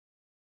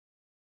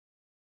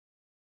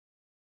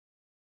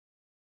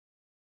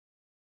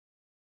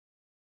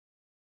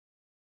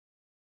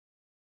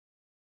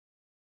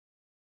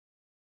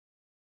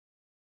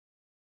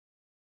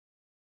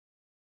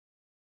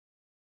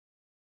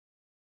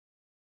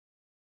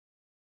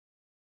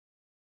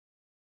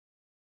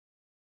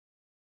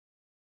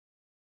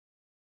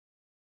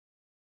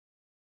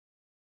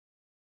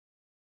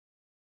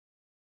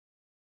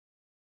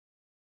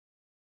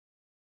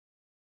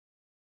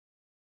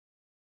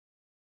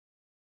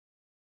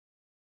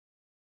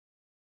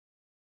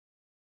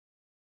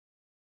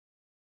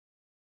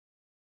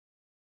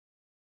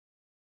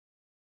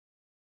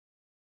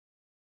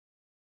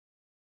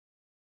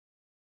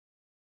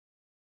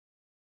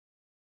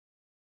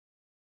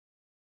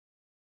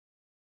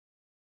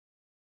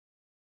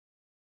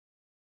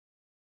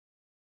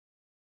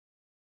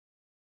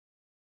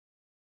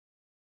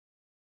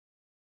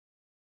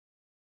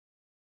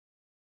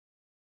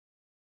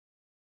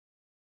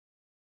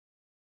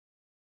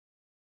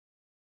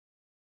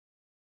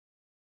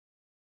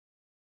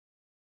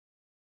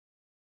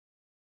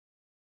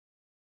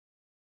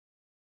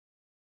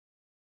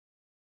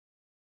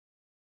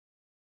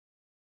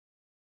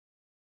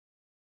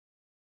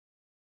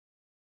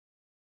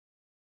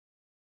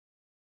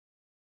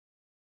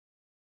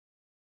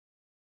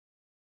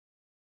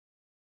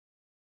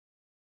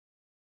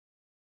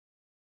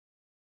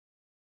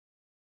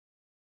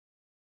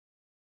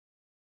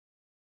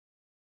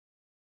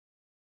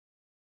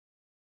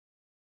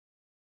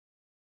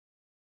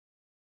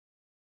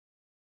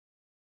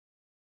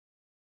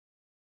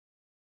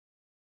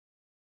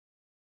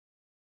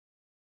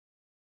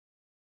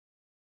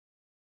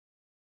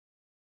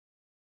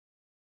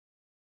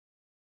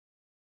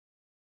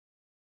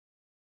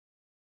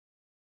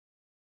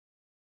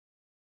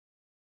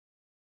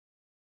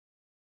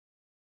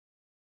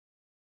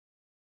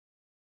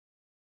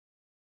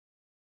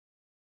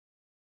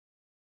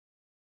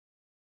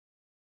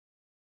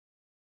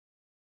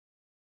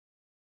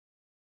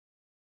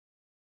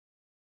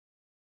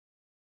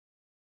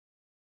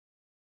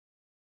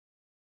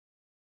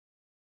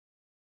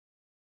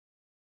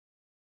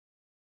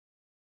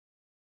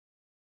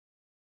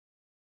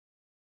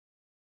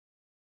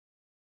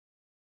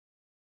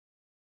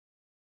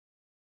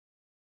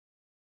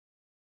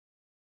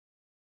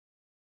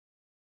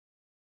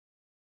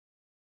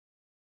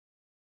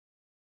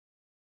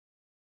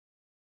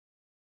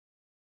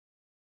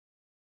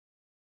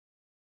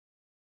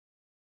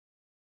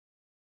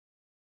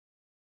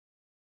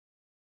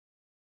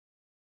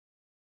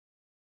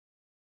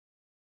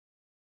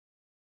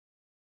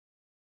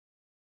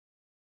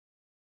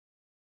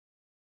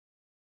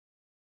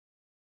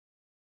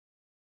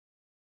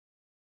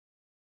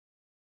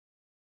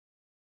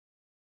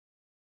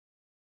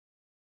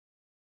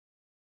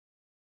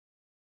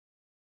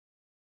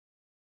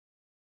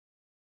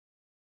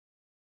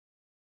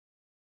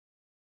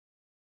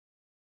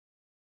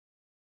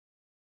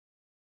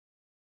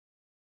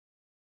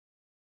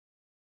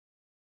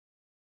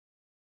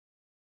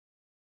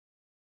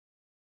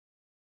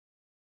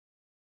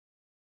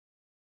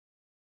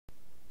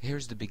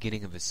Here's the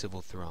beginning of a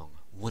civil throng.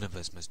 One of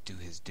us must do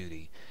his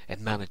duty, and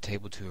mount a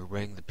table to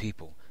harangue the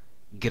people.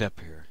 Get up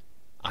here.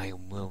 I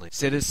am willing.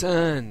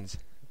 Citizens!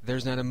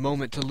 There's not a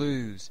moment to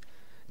lose.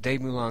 De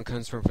Moulin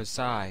comes from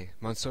Versailles.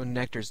 Monsieur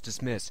Nectar's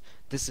dismissed.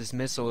 This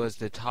dismissal is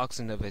the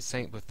tocsin of a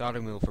Saint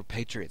Bartholomew for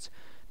patriots.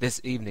 This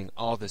evening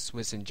all the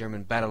Swiss and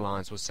German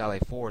battalions will sally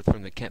forth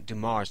from the Camp du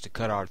Mars to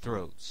cut our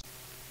throats.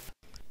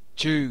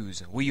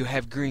 Choose. Will you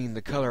have green,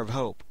 the color of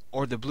hope,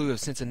 or the blue of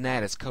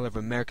Cincinnatus, color of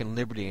American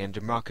liberty and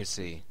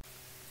democracy?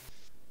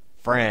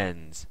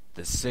 Friends,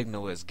 the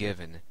signal is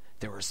given.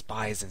 There are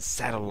spies and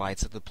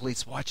satellites of the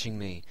police watching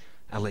me.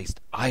 At least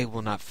I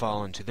will not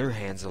fall into their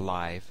hands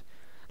alive.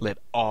 Let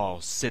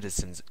all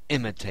citizens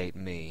imitate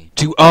me.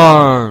 To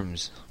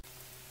arms!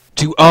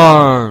 To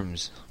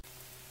arms!